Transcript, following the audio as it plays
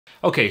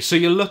Okay, so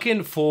you're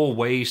looking for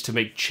ways to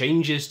make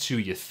changes to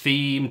your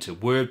theme, to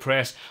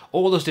WordPress,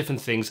 all those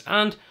different things,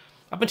 and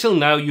up until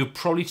now you've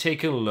probably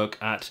taken a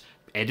look at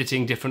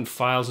editing different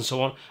files and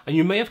so on, and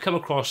you may have come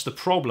across the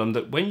problem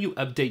that when you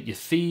update your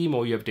theme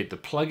or you update the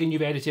plugin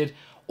you've edited,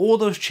 all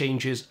those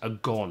changes are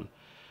gone.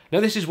 Now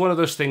this is one of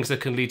those things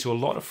that can lead to a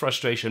lot of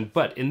frustration,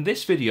 but in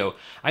this video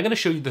I'm going to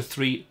show you the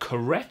 3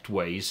 correct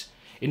ways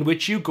in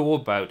which you go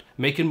about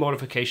making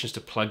modifications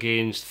to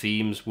plugins,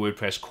 themes,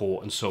 WordPress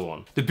core, and so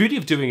on. The beauty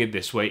of doing it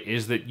this way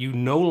is that you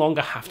no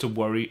longer have to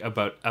worry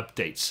about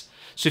updates.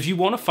 So if you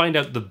want to find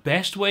out the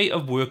best way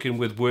of working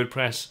with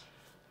WordPress,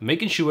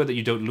 making sure that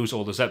you don't lose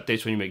all those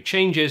updates when you make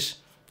changes,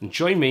 then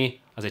join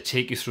me as I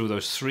take you through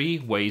those 3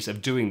 ways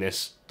of doing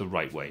this the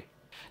right way.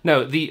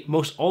 Now, the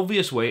most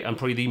obvious way, and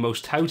probably the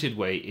most touted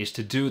way, is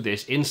to do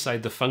this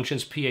inside the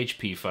functions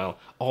PHP file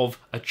of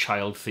a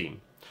child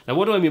theme. Now,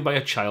 what do I mean by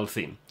a child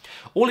theme?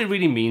 All it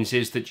really means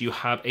is that you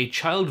have a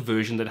child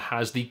version that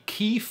has the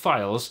key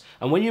files,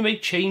 and when you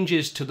make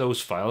changes to those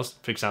files,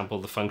 for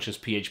example, the functions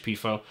PHP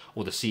file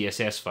or the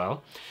CSS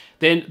file,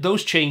 then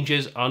those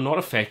changes are not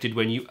affected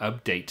when you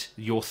update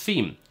your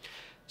theme.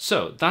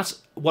 So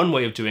that's one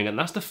way of doing it, and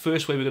that's the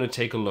first way we're going to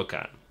take a look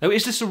at. Now,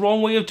 is this the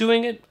wrong way of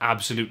doing it?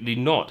 Absolutely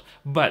not.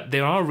 But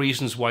there are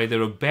reasons why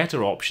there are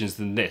better options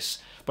than this.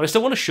 But I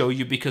still want to show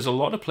you because a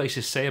lot of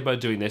places say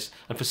about doing this,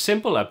 and for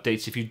simple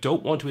updates, if you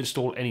don't want to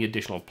install any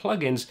additional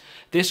plugins,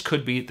 this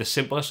could be the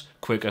simplest,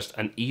 quickest,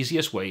 and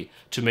easiest way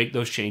to make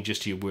those changes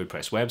to your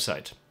WordPress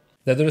website.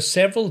 Now, there are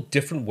several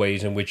different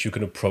ways in which you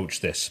can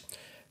approach this.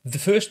 The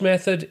first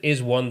method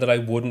is one that I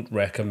wouldn't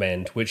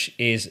recommend, which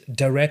is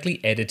directly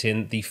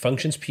editing the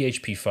functions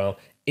PHP file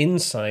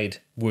inside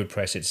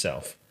WordPress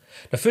itself.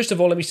 Now, first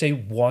of all, let me say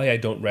why I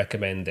don't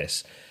recommend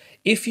this.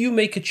 If you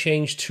make a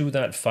change to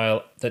that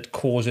file that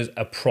causes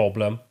a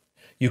problem,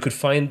 you could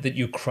find that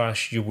you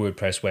crash your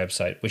WordPress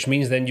website, which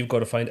means then you've got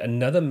to find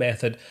another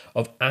method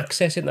of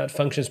accessing that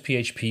functions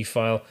PHP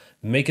file,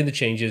 making the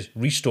changes,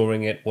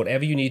 restoring it,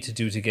 whatever you need to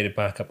do to get it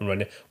back up and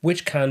running,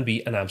 which can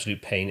be an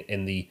absolute pain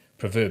in the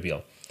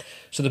proverbial.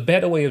 So the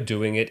better way of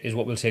doing it is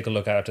what we'll take a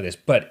look at after this.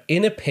 But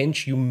in a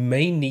pinch, you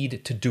may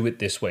need to do it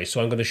this way.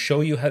 So I'm going to show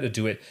you how to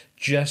do it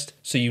just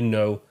so you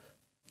know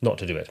not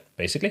to do it,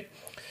 basically.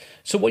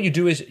 So what you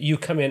do is you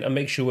come in and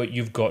make sure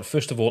you've got,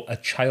 first of all, a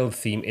child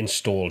theme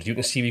installed. You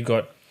can see we've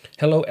got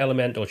Hello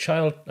Elementor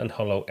Child and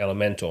Hello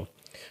Elementor.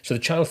 So the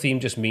child theme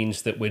just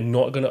means that we're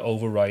not going to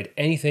override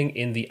anything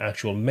in the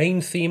actual main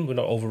theme. We're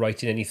not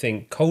overwriting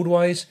anything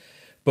code-wise,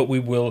 but we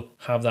will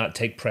have that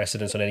take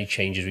precedence on any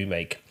changes we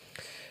make.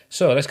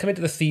 So let's come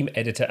into the theme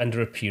editor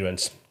under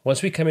appearance.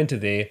 Once we come into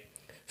there,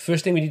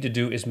 first thing we need to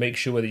do is make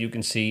sure that you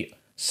can see,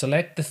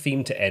 select the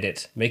theme to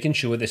edit, making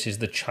sure this is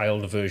the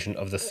child version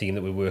of the theme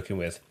that we're working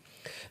with.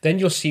 Then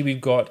you'll see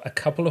we've got a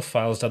couple of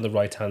files down the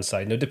right hand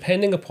side. Now,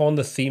 depending upon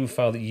the theme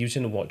file that you're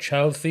using and what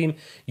child theme,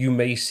 you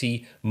may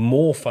see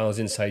more files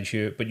inside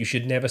here, but you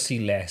should never see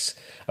less.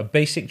 A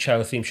basic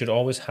child theme should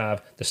always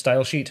have the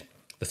style sheet,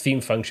 the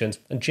theme functions,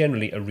 and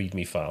generally a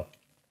README file.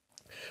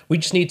 We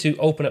just need to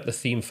open up the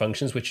theme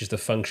functions, which is the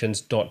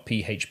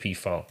functions.php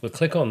file. We'll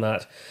click on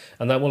that,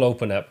 and that will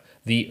open up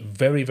the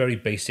very, very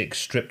basic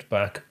stripped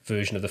back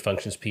version of the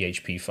functions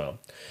PHP file.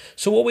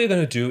 So what we're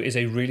going to do is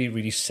a really,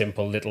 really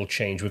simple little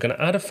change. We're going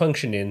to add a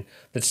function in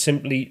that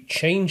simply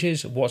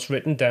changes what's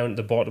written down at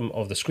the bottom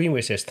of the screen where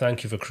it says,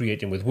 "Thank you for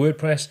creating with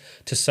WordPress,"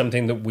 to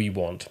something that we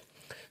want.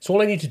 So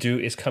all I need to do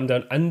is come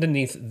down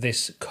underneath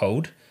this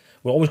code.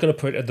 We're always going to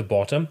put it at the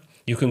bottom.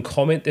 You can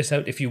comment this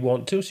out if you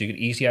want to, so you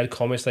can easily add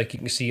comments like you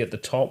can see at the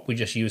top. We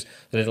just use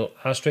the little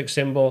asterisk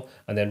symbol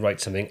and then write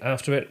something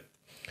after it.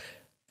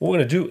 What we're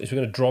going to do is we're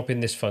going to drop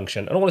in this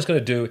function, and all it's going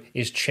to do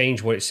is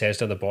change what it says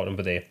down the bottom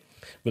of there.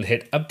 We'll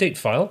hit update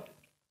file,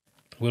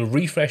 we'll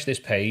refresh this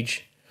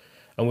page,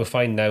 and we'll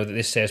find now that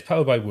this says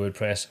powered by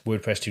WordPress,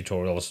 WordPress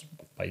tutorials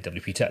by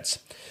WPTuts.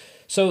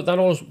 So that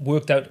all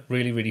worked out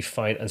really, really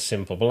fine and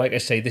simple. But like I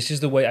say, this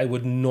is the way I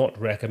would not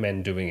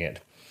recommend doing it.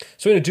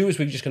 So what we're going to do is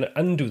we're just going to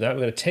undo that.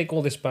 We're going to take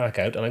all this back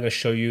out, and I'm going to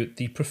show you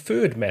the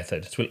preferred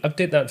method. So we'll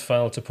update that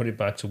file to put it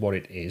back to what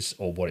it is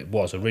or what it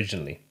was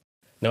originally.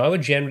 Now, I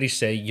would generally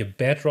say you're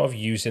better off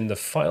using the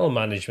file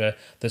manager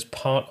that's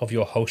part of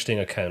your hosting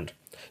account.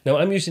 Now,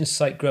 I'm using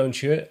SiteGround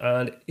here,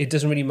 and it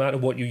doesn't really matter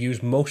what you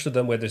use. Most of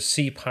them, whether it's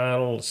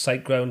cPanel,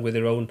 SiteGround with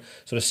their own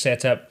sort of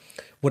setup,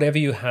 whatever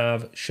you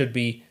have should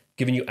be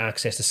giving you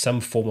access to some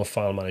form of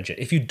file manager.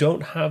 If you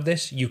don't have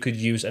this, you could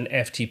use an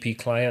FTP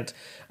client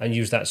and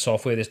use that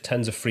software. There's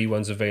tons of free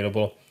ones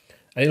available,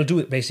 and it'll do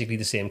it basically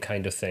the same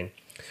kind of thing.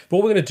 But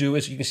what we're going to do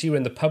is, you can see we're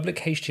in the public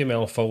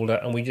HTML folder,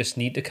 and we just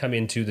need to come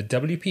into the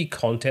WP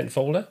content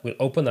folder. We'll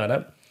open that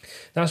up.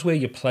 That's where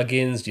your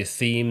plugins, your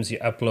themes,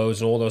 your uploads,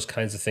 and all those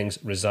kinds of things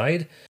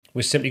reside.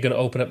 We're simply going to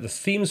open up the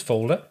themes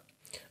folder,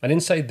 and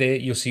inside there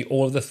you'll see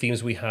all of the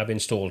themes we have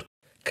installed.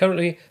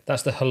 Currently,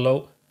 that's the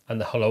Hello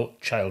and the Hello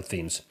child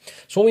themes.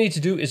 So what we need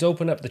to do is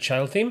open up the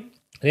child theme,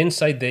 And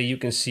inside there, you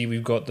can see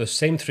we've got the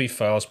same 3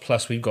 files,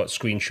 plus we've got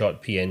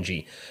screenshot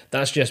PNG.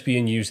 That's just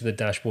being used in the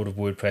dashboard of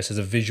WordPress as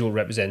a visual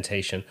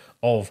representation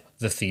of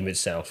the theme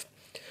itself.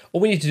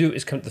 All we need to do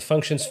is come to the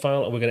functions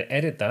file, and we're going to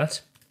edit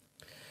that.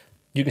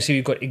 You can see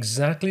we've got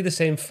exactly the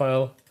same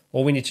file.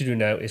 All we need to do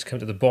now is come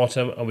to the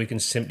bottom, and we can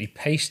simply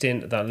paste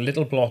in that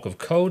little block of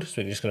code.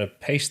 So we're just going to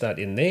paste that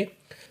in there.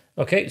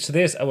 Okay, so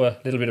there's our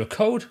little bit of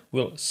code.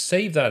 We'll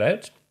save that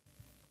out,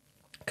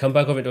 come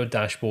back over into our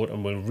dashboard,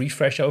 and we'll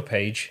refresh our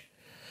page.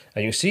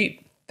 And you can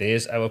see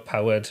there's our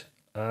powered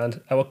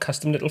and our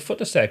custom little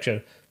footer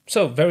section.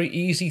 So very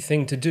easy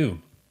thing to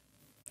do.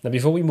 Now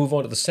before we move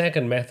on to the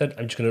second method,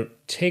 I'm just going to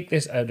take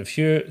this out of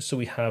here so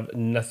we have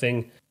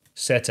nothing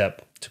set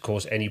up to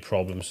cause any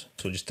problems.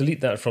 So just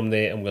delete that from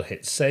there, and we'll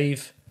hit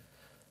save.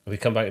 If we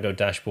come back into our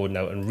dashboard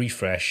now and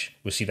refresh,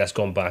 we'll see that's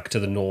gone back to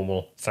the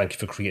normal "thank you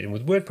for creating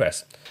with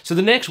WordPress." So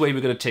the next way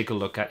we're going to take a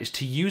look at is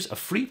to use a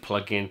free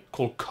plugin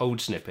called Code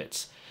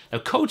Snippets. Now,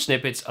 Code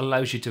Snippets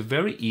allows you to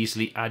very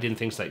easily add in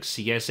things like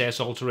CSS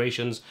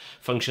alterations,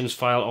 functions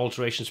file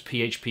alterations,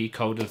 PHP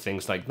code, and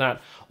things like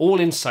that, all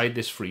inside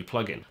this free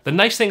plugin. The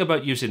nice thing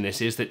about using this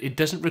is that it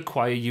doesn't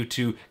require you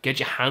to get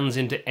your hands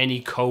into any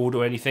code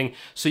or anything,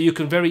 so you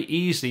can very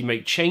easily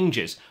make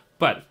changes.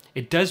 But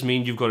it does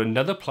mean you've got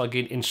another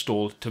plugin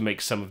installed to make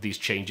some of these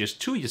changes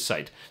to your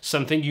site,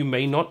 something you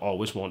may not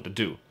always want to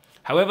do.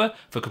 However,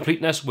 for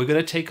completeness, we're going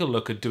to take a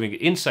look at doing it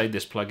inside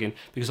this plugin,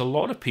 because a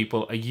lot of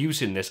people are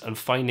using this and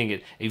finding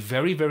it a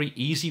very, very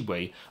easy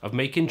way of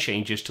making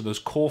changes to those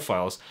core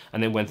files.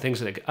 And then when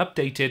things are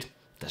updated, it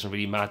doesn't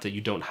really matter, you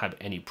don't have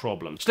any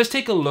problems. So let's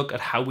take a look at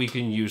how we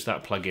can use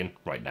that plugin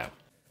right now.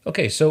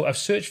 Okay, so I've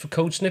searched for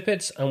Code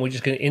Snippets, and we're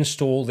just going to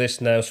install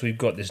this now. So we've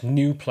got this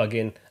new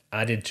plugin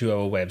added to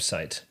our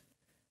website.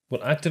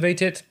 We'll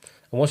activate it.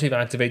 And once we've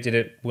activated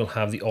it, we'll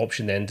have the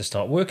option then to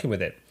start working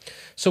with it.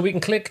 So we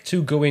can click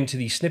to go into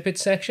the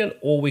snippets section,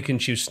 or we can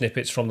choose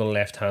snippets from the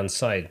left-hand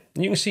side.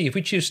 And you can see if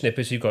we choose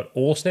snippets, we've got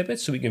all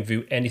snippets, so we can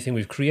view anything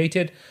we've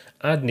created,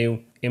 add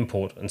new,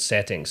 import, and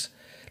settings.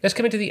 Let's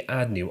come into the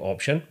add new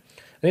option.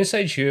 And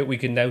inside here, we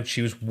can now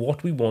choose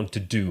what we want to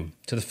do.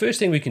 So the first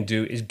thing we can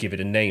do is give it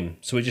a name.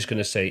 So we're just going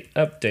to say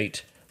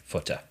update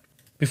footer.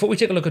 Before we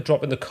take a look at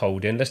dropping the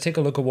code in, let's take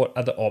a look at what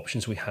other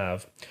options we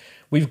have.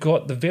 We've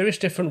got the various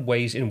different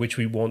ways in which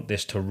we want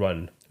this to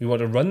run. We want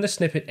to run the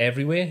snippet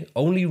everywhere,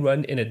 only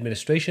run in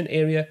administration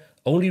area,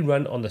 only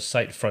run on the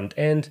site front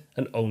end,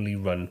 and only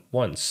run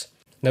once.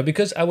 Now,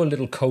 because our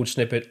little code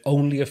snippet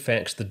only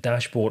affects the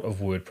dashboard of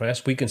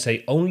WordPress, we can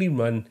say only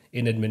run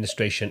in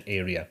administration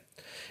area.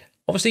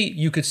 Obviously,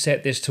 you could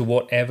set this to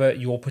whatever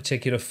your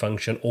particular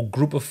function or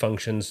group of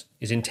functions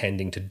is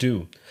intending to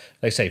do.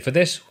 Like say, for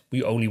this,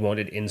 we only want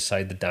it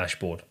inside the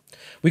dashboard.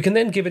 We can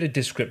then give it a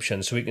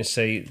description, so we can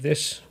say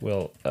this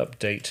will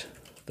update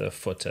the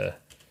footer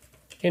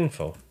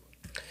info.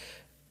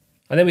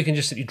 And then we can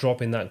just simply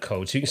drop in that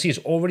code. So you can see it's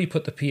already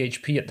put the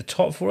PHP at the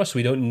top for us, so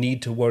we don't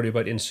need to worry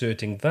about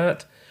inserting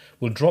that.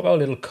 We'll drop our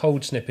little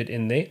code snippet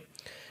in there.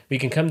 We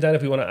can come down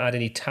if we want to add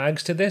any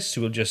tags to this,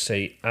 so we'll just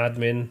say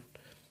admin.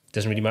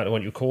 Doesn't really matter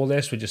what you call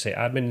this, we'll just say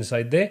admin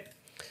inside there.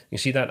 You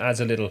see that adds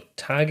a little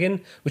tag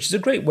in, which is a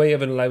great way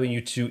of allowing you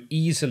to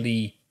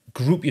easily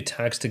group your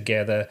tags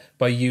together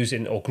by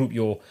using, or group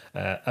your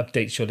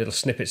updates, your little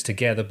snippets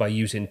together by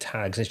using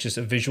tags. It's just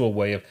a visual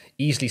way of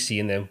easily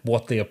seeing them,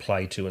 what they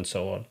apply to, and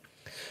so on.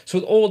 So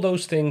with all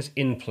those things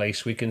in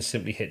place, we can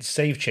simply hit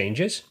Save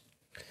Changes.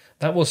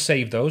 That will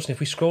save those. And if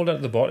we scroll down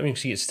to the bottom, you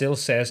can see it still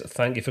says,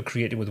 thank you for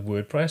creating with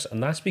WordPress.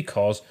 And that's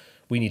because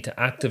we need to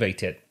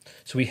activate it.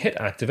 So we hit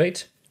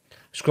Activate.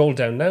 Scroll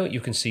down now, you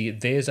can see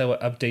there's our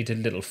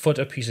updated little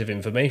footer piece of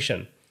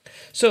information.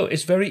 So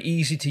it's very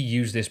easy to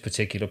use this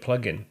particular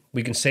plugin.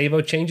 We can save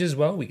our changes as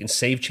well. We can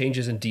save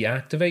changes and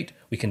deactivate.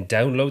 We can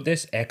download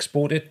this,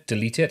 export it,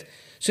 delete it.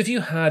 So if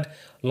you had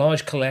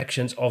large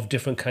collections of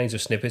different kinds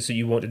of snippets that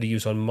you wanted to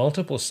use on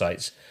multiple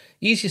sites,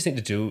 easiest thing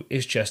to do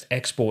is just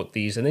export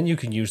these, and then you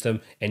can use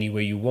them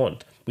anywhere you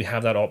want. We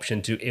have that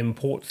option to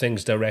import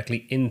things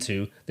directly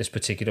into this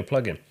particular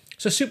plugin.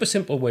 So super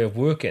simple way of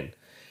working.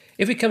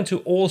 If we come to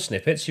all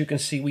snippets, you can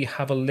see we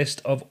have a list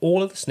of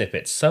all of the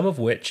snippets, some of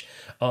which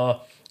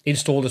are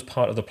installed as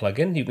part of the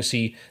plugin. You can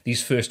see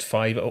these first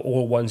 5 are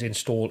all ones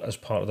installed as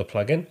part of the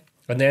plugin.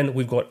 And then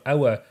we've got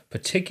our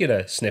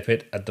particular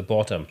snippet at the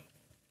bottom.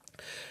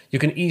 You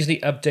can easily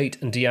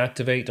update and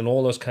deactivate and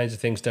all those kinds of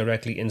things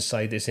directly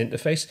inside this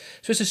interface.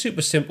 So it's a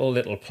super simple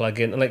little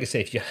plugin. And like I say,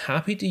 if you're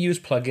happy to use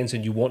plugins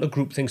and you want to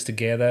group things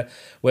together,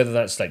 whether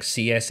that's like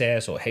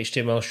CSS or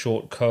HTML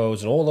short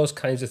codes and all those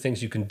kinds of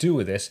things you can do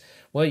with this,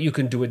 well, you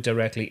can do it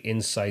directly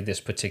inside this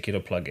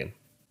particular plugin.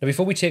 Now,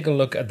 before we take a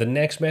look at the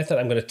next method,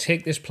 I'm going to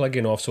take this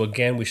plugin off. So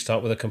again, we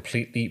start with a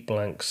completely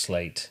blank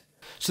slate.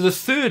 So the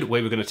third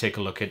way we're going to take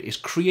a look at is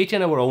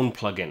creating our own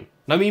plugin.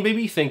 Now you may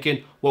be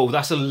thinking, whoa,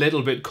 that's a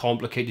little bit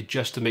complicated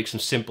just to make some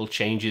simple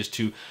changes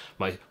to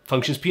my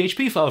functions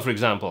PHP file, for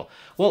example.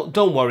 Well,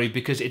 don't worry,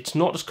 because it's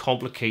not as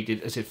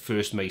complicated as it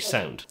first may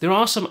sound. There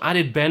are some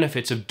added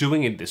benefits of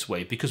doing it this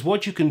way, because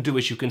what you can do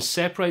is you can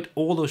separate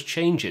all those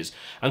changes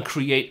and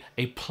create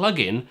a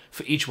plugin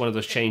for each one of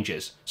those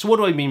changes. So what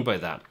do I mean by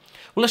that?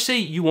 Well, let's say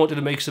you wanted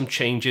to make some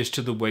changes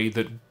to the way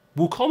that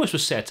WooCommerce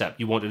was set up.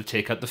 You wanted to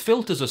take out the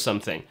filters or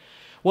something.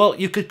 Well,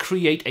 you could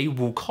create a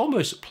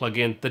WooCommerce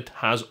plugin that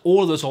has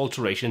all those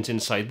alterations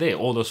inside there,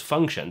 all those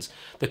functions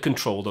that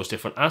control those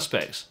different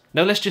aspects.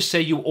 Now, let's just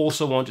say you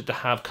also wanted to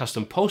have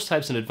custom post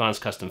types and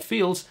advanced custom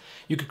fields.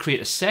 You could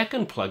create a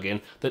second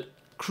plugin that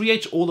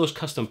creates all those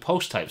custom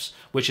post types,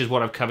 which is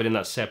what I've covered in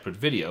that separate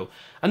video.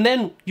 And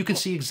then you can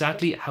see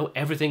exactly how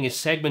everything is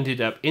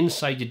segmented up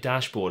inside your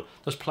dashboard.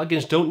 Those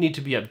plugins don't need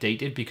to be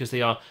updated because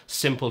they are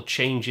simple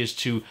changes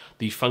to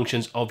the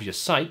functions of your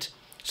site.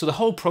 So the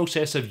whole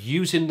process of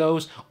using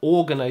those,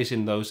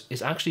 organizing those,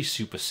 is actually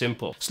super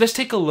simple. So let's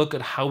take a look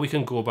at how we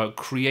can go about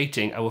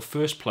creating our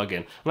first plugin.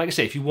 And like I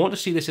say, if you want to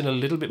see this in a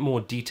little bit more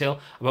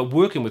detail about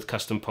working with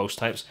custom post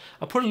types,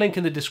 I'll put a link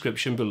in the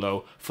description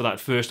below for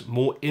that first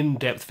more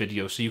in-depth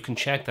video, so you can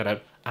check that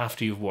out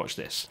after you've watched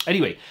this.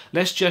 Anyway,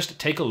 let's just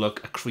take a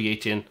look at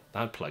creating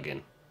that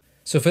plugin.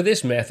 So for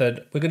this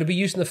method, we're going to be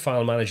using the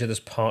file manager that's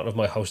part of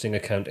my hosting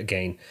account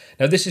again.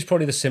 Now this is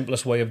probably the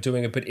simplest way of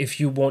doing it, but if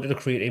you wanted to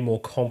create a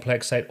more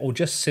complex site or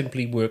just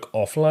simply work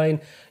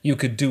offline, you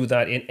could do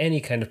that in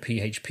any kind of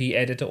PHP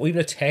editor or even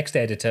a text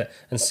editor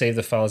and save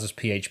the files as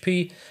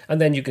PHP,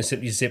 and then you can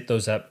simply zip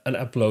those up and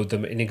upload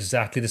them in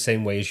exactly the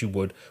same way as you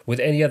would with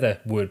any other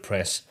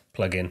WordPress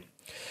plugin.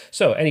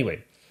 So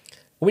anyway,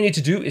 what we need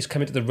to do is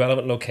come into the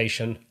relevant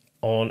location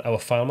on our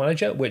file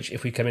manager, which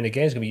if we come in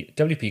again is going to be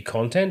WP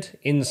content.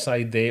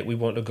 Inside there, we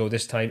want to go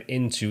this time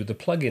into the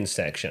plugin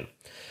section.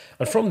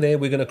 And from there,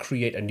 we're going to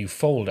create a new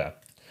folder.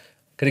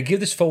 Going to give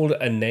this folder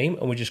a name,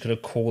 and we're just going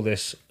to call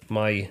this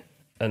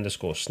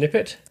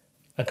my_snippet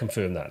and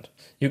confirm that.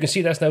 You can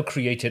see that's now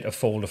created a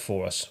folder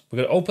for us. We're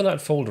going to open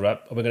that folder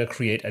up and we're going to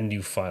create a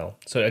new file.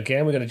 So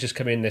again, we're going to just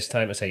come in this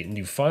time and say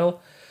new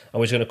file, and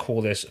we're just going to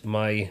call this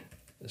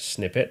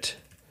my_snippet.php.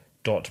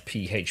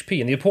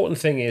 And the important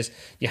thing is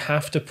you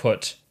have to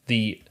put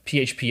the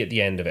PHP at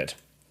the end of it.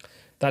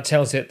 That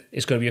tells it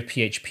it's going to be a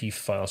PHP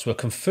file. So we'll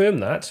confirm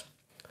that,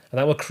 and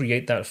that will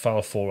create that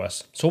file for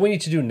us. So all we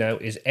need to do now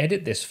is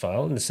edit this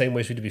file in the same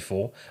way as we did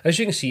before. As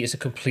you can see, it's a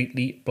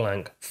completely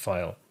blank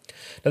file.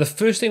 Now the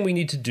first thing we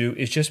need to do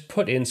is just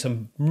put in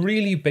some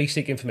really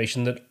basic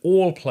information that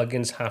all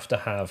plugins have to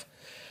have.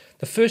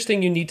 The first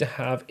thing you need to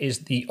have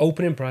is the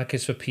opening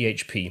brackets for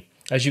PHP,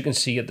 as you can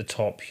see at the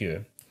top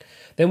here.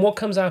 Then what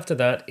comes after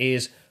that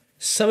is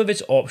some of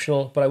it's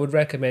optional, but I would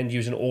recommend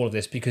using all of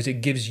this because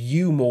it gives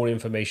you more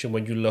information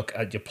when you look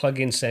at your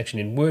plugin section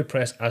in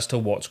WordPress as to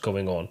what's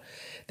going on.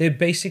 They're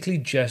basically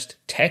just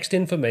text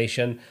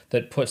information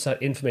that puts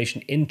that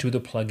information into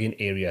the plugin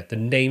area, the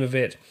name of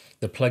it,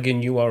 the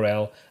plugin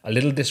URL, a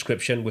little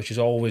description, which is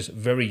always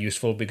very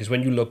useful because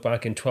when you look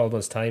back in 12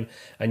 months' time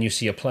and you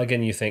see a plugin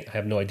and you think, I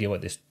have no idea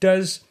what this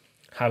does,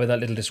 having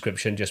that little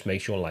description just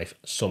makes your life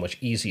so much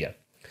easier.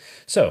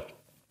 So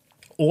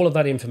all of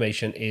that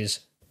information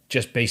is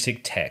just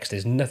basic text.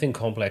 There's nothing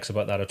complex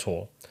about that at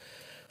all.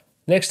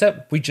 Next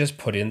up, we just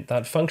put in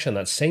that function,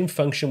 that same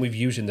function we've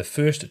used in the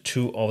first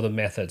two of the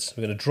methods.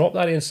 We're going to drop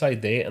that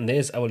inside there, and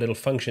there's our little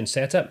function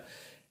setup.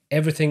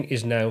 Everything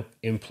is now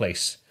in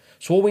place.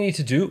 So all we need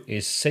to do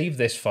is save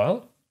this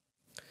file,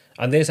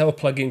 and there's our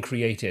plugin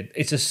created.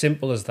 It's as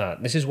simple as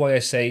that. This is why I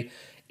say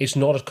it's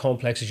not as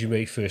complex as you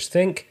may first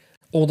think.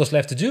 All that's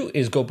left to do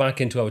is go back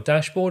into our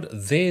dashboard.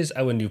 There's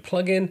our new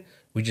plugin.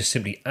 We just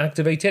simply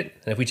activate it.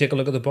 And if we take a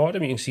look at the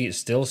bottom, you can see it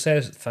still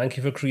says, thank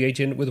you for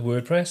creating with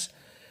WordPress.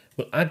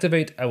 We'll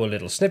activate our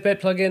little snippet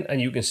plugin,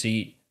 and you can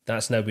see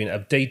that's now been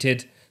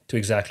updated to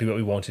exactly what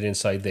we wanted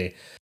inside there.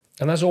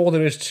 And that's all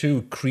there is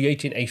to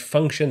creating a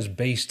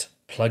functions-based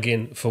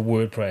plugin for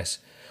WordPress.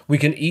 We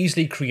can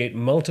easily create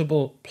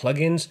multiple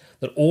plugins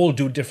that all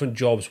do different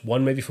jobs.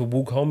 One maybe for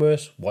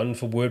WooCommerce, one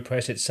for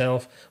WordPress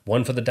itself,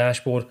 one for the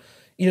dashboard.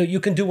 You know,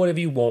 you can do whatever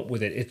you want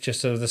with it. It's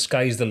just sort of the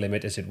sky's the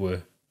limit, as it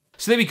were.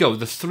 So there we go,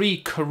 the 3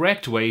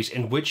 correct ways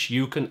in which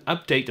you can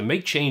update and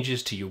make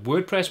changes to your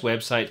WordPress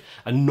website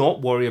and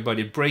not worry about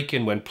it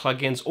breaking when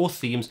plugins or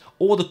themes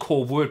or the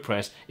core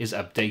WordPress is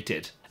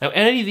updated. Now,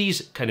 any of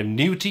these kind of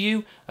new to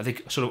you, I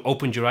think sort of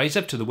opened your eyes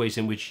up to the ways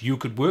in which you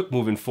could work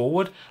moving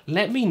forward,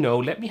 let me know,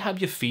 let me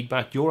have your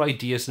feedback, your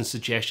ideas and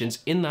suggestions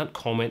in that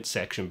comment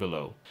section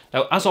below.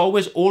 Now, as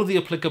always, all of the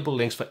applicable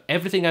links for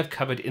everything I've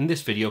covered in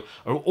this video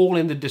are all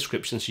in the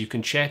description, so you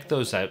can check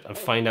those out and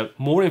find out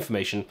more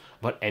information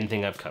about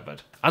anything I've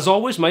covered. As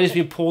always, my name's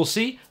been Paul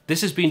C.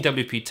 This has been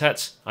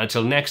WPTuts.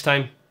 Until next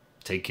time,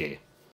 take care.